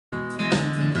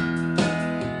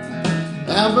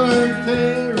Albert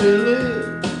Perry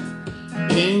lived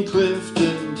in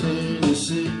Clifton,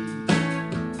 Tennessee.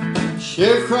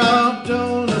 Sharecropped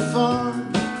on a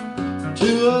farm,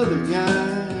 two other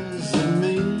guys and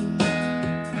me.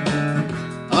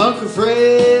 Uncle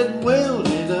Fred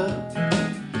welded up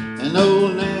an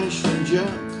old Nashville junk.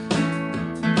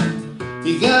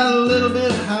 He got a little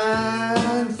bit high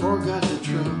and forgot the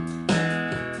trunk.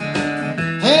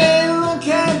 Hey, look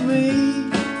at me,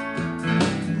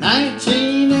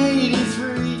 1983,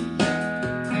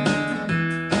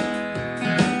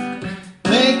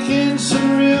 making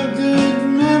some real good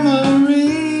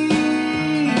memories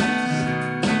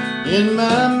in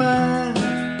my mind.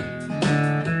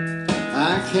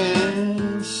 I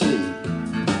can see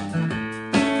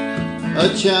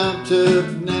a chopped up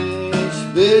Nash,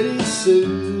 Betty,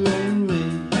 Sue, and me.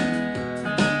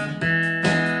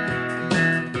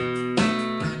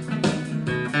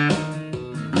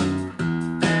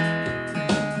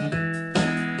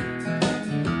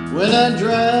 When I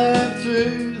drive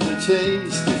through the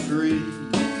Tasty Freeze,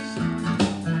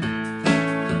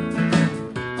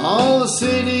 all the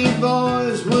city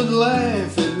boys would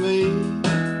laugh at me.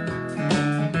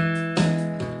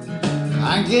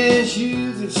 I guess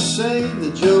you could say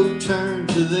the joke turned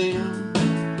to them,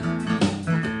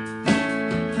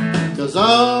 'cause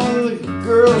all the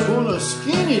girls want a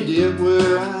skinny dip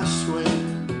where I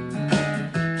swim.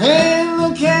 Hey,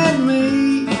 look at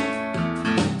me,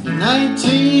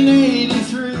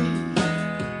 1983,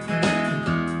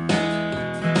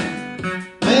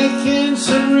 making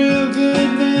some real good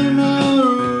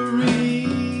memories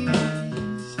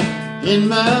in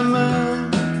my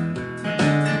mind.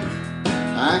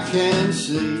 I can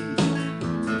see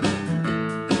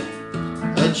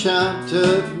a chopped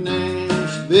up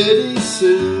Nash, Betty,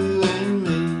 Sue, and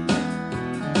me.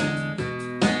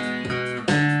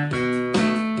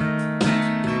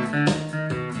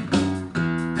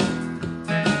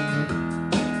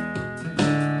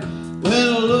 When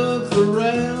I look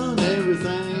around,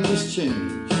 everything has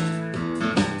changed.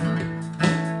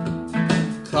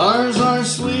 Cars are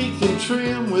sleek and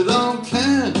trim with all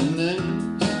kinds of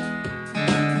names,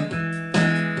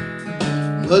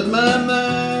 but my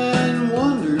mind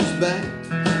wanders back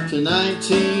to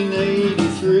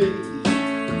 1983.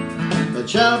 A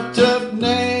chopped up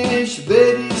Nash,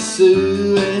 Betty,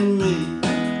 Sue, and me.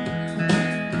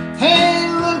 Hey,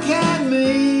 look at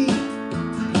me,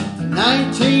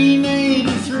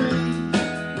 1983,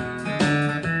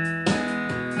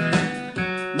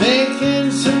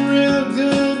 making some real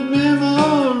good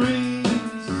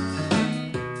memories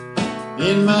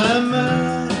in my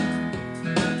mind.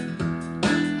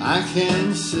 I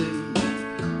can see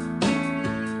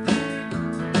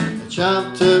a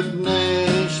chopped up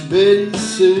Nash, Betty,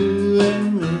 Sue, and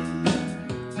me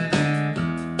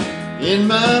in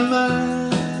my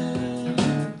mind.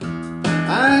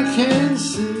 I can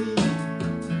see